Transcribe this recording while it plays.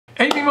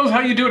Hey Nemos, how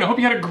you doing? I hope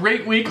you had a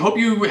great week. Hope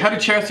you had a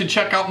chance to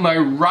check out my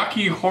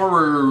Rocky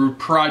Horror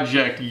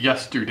project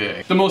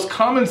yesterday. The most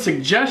common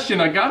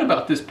suggestion I got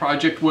about this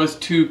project was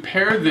to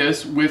pair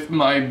this with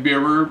my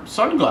mirror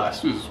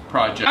sunglasses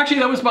project. Actually,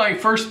 that was my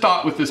first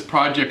thought with this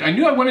project. I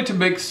knew I wanted to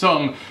make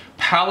some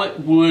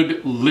palette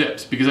wood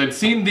lips because I'd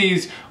seen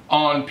these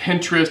on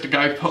Pinterest. A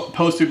guy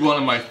posted one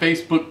on my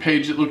Facebook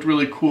page that looked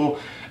really cool.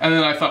 And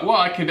then I thought, well,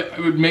 I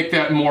would make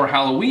that more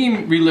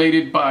Halloween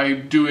related by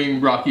doing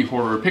Rocky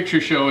Horror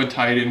Picture Show and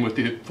tie it in with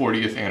the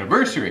 40th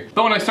anniversary.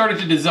 But when I started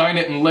to design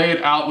it and lay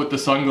it out with the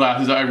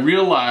sunglasses, I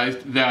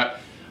realized that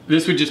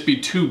this would just be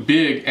too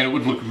big and it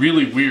would look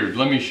really weird.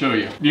 Let me show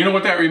you. You know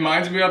what that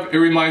reminds me of? It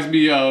reminds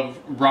me of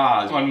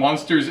Roz on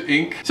Monsters,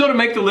 Inc. So to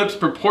make the lips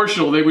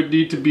proportional, they would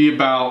need to be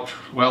about,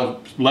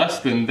 well, less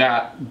than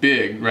that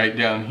big right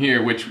down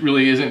here, which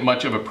really isn't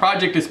much of a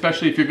project,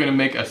 especially if you're gonna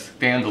make a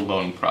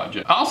standalone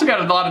project. I also got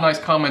a lot of nice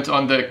comments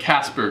on the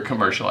Casper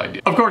commercial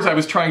idea. Of course, I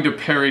was trying to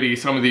parody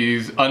some of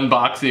these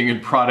unboxing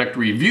and product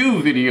review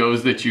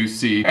videos that you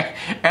see,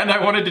 and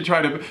I wanted to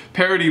try to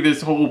parody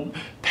this whole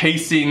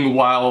pacing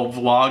while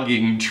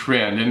vlogging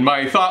trend, and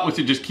my thought was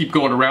to just keep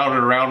going around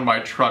and around my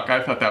truck.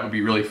 I thought that would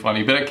be really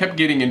funny, but I kept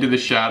getting into the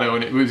shadow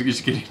and it was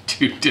just getting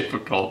too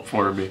difficult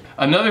for me.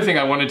 Another thing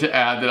I wanted to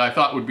add that I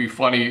thought would be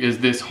funny is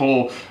this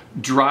whole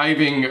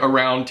driving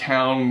around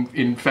town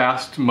in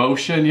fast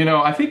motion. You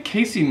know, I think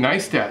Casey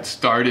Neistat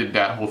started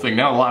that whole thing.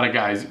 Now a lot of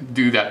guys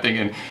do that thing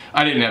and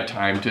I didn't have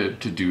time to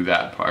do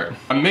that part.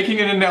 I'm making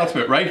an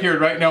announcement right here,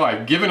 right now.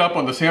 I've given up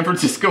on the San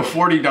Francisco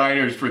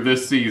 49ers for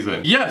this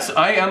season. Yes,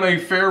 I am a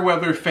fair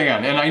weather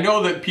fan, and I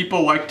know that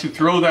people like to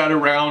throw that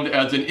around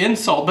as an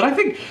insult, but I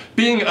think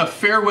being a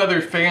fair weather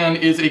fan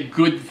is a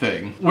good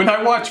thing. When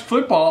I watch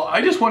football,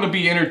 I just want to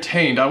be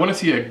entertained. I want to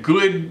see a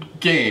good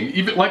game.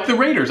 Even like the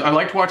Raiders. I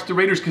like to watch the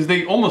Raiders because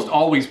they almost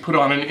always put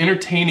on an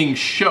entertaining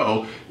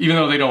show, even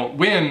though they don't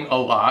win a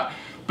lot.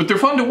 But they're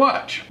fun to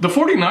watch. The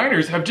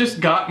 49ers have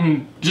just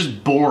gotten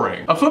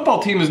boring. A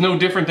football team is no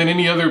different than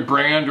any other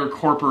brand or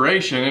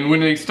corporation, and when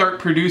they start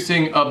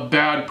producing a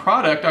bad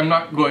product, I'm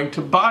not going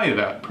to buy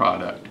that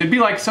product. It'd be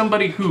like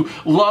somebody who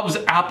loves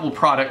Apple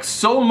products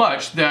so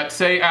much that,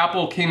 say,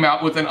 Apple came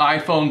out with an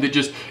iPhone that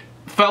just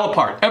fell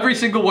apart. Every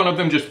single one of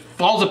them just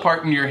falls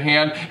apart in your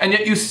hand, and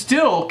yet you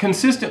still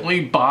consistently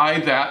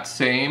buy that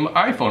same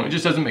iPhone. It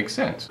just doesn't make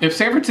sense. If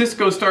San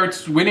Francisco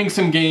starts winning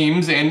some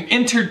games and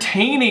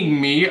entertaining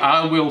me,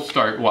 I will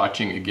start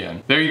watching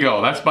again. There you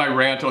go. That's my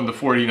rant on the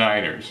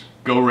 49ers.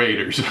 Go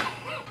Raiders.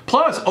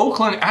 Plus,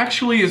 Oakland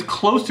actually is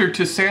closer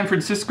to San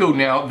Francisco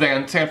now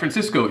than San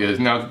Francisco is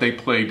now that they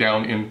play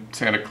down in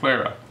Santa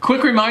Clara.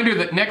 Quick reminder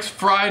that next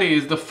Friday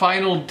is the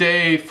final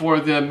day for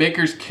the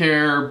Makers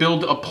Care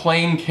Build a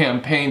Plane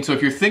campaign. So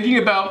if you're thinking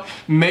about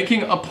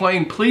making a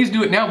plane, please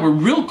do it now. We're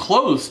real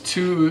close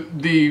to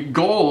the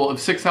goal of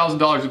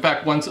 $6,000. In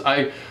fact, once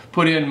I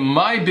put in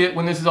my bit,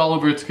 when this is all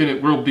over,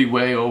 we'll be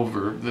way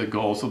over the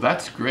goal, so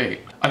that's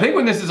great. I think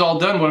when this is all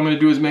done, what I'm gonna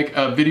do is make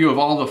a video of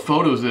all the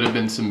photos that have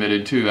been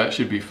submitted too. That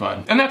should be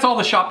fun. And that's all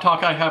the shop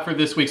talk I have for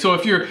this week. So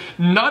if you're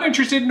not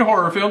interested in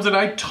horror films, and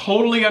I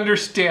totally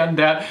understand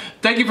that,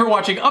 thank you for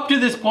watching up to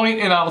this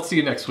point, and I'll see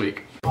you next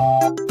week.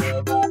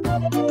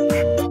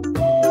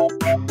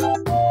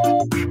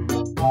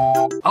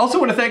 I also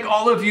want to thank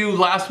all of you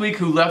last week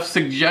who left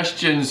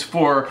suggestions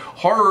for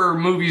horror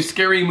movies,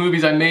 scary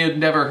movies I may have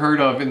never heard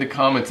of in the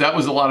comments. That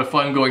was a lot of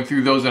fun going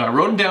through those, and I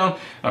wrote them down.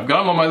 I've got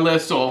them on my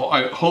list, so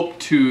I hope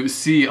to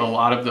see a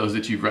lot of those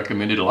that you've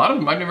recommended. A lot of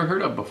them I've never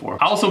heard of before.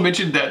 I also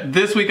mentioned that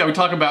this week I would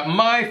talk about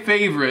my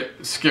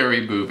favorite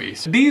scary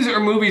movies. These are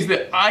movies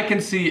that I can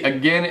see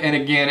again and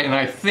again, and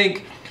I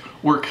think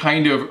were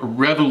kind of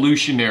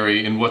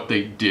revolutionary in what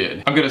they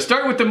did. I'm gonna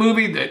start with the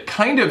movie that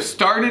kind of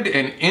started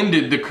and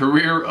ended the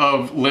career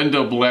of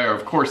Linda Blair.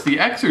 Of course, The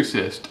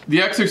Exorcist.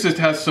 The Exorcist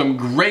has some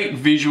great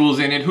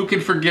visuals in it. Who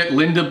can forget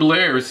Linda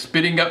Blair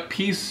spitting up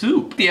pea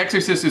soup? The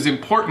Exorcist is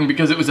important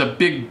because it was a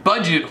big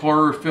budget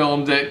horror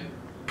film that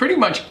pretty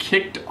much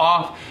kicked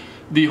off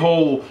the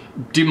whole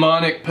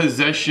demonic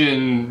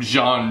possession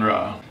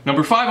genre.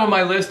 Number 5 on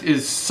my list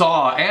is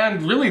Saw,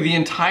 and really the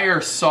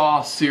entire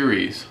Saw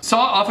series.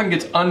 Saw often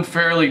gets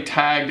unfairly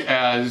tagged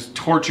as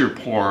torture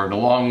porn,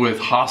 along with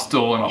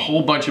Hostel and a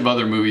whole bunch of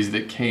other movies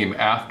that came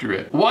after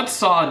it. What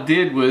Saw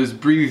did was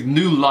breathe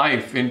new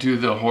life into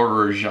the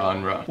horror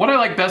genre. What I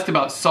like best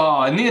about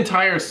Saw and the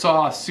entire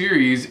Saw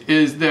series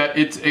is that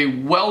it's a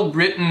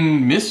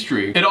well-written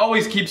mystery. It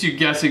always keeps you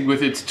guessing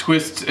with its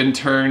twists and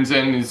turns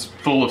and is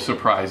full of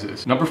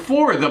surprises. Number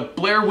 4, The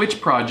Blair Witch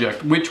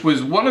Project, which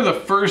was one of the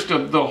first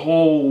of the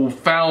whole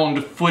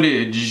found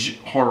footage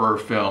horror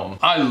film.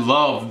 I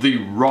love the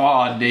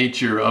raw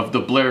nature of the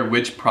Blair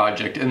Witch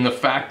Project and the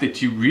fact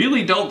that you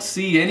really don't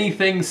see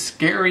anything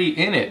scary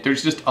in it.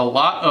 There's just a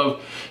lot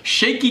of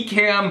shaky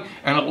cam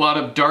and a lot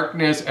of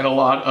darkness and a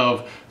lot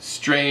of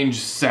strange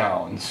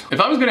sounds. If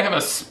I was gonna have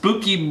a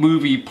spooky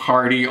movie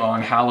party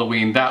on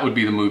Halloween, that would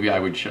be the movie I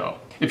would show.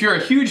 If you're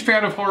a huge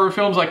fan of horror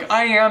films like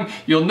I am,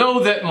 you'll know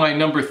that my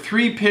number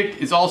 3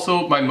 pick is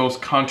also my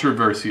most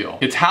controversial.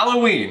 It's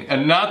Halloween,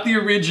 and not the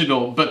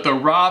original, but the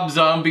Rob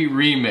Zombie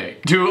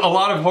remake. To a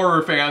lot of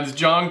horror fans,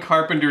 John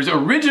Carpenter's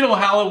original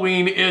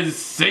Halloween is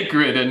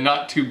sacred and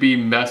not to be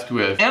messed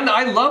with. And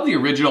I love the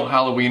original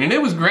Halloween, and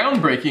it was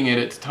groundbreaking in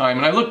its time,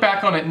 and I look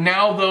back on it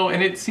now though,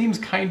 and it seems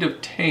kind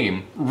of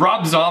tame.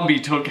 Rob Zombie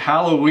took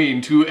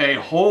Halloween to a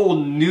whole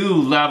new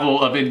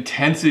level of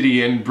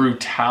intensity and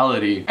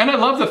brutality. And I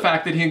love the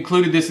fact that he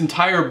included this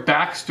entire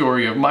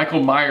backstory of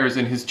Michael Myers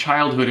and his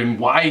childhood and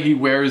why he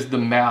wears the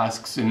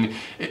masks, and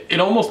it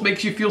almost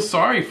makes you feel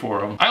sorry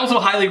for him. I also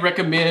highly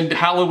recommend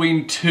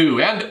Halloween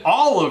 2 and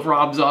all of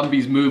Rob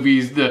Zombie's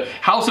movies, The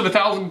House of a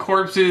Thousand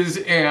Corpses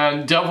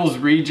and Devil's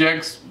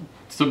Rejects.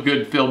 Some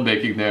good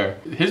filmmaking there.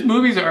 His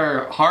movies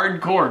are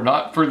hardcore,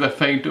 not for the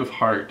faint of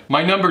heart.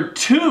 My number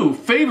 2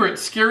 favorite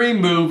scary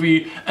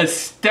movie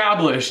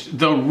established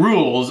the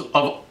rules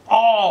of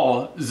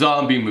all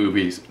zombie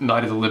movies,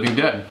 Night of the Living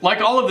Dead.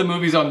 Like all of the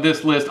movies on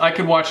this list, I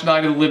could watch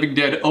Night of the Living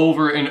Dead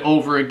over and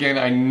over again.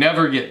 I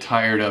never get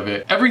tired of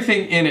it.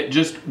 Everything in it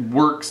just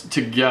works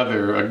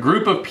together. A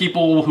group of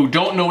people who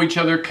don't know each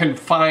other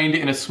confined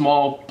in a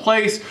small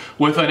place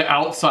with an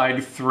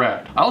outside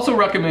threat. I also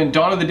recommend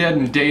Dawn of the Dead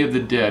and Day of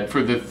the Dead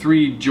for the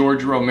 3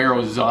 George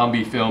Romero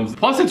zombie films.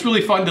 Plus, it's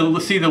really fun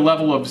to see the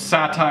level of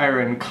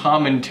satire and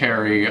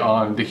commentary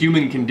on the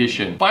human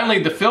condition.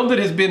 Finally, the film that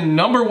has been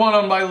number 1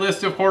 on my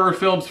list of horror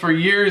films for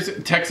years,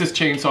 Texas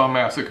Chainsaw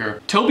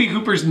Massacre. Tobe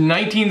Hooper's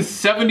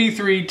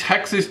 1973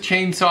 Texas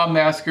Chainsaw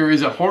Massacre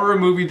is a horror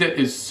movie that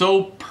is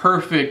so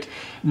perfect,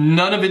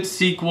 none of its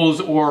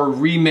sequels or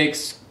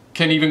remakes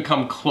can even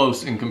come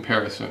close in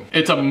comparison.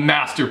 It's a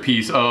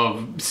masterpiece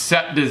of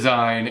set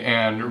design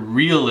and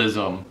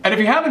realism. And if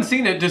you haven't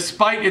seen it,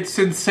 despite its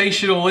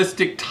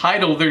sensationalistic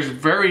title, there's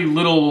very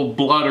little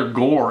blood or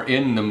gore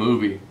in the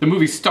movie. The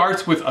movie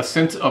starts with a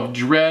sense of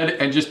dread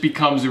and just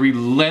becomes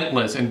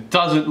relentless and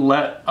doesn't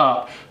let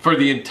up for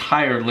the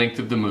entire length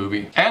of the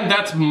movie. And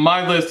that's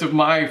my list of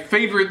my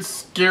favorite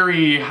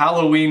scary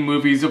Halloween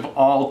movies of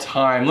all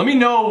time. Let me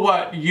know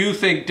what you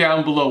think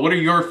down below. What are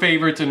your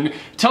favorites? And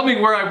tell me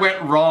where I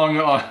went wrong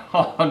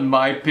on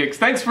my picks.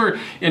 Thanks for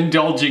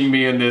indulging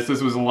me in this.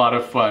 This was a lot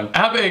of fun.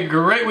 Have a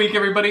great week,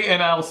 everybody,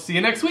 and I'll see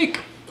you next week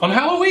on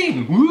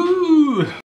Halloween. Woo!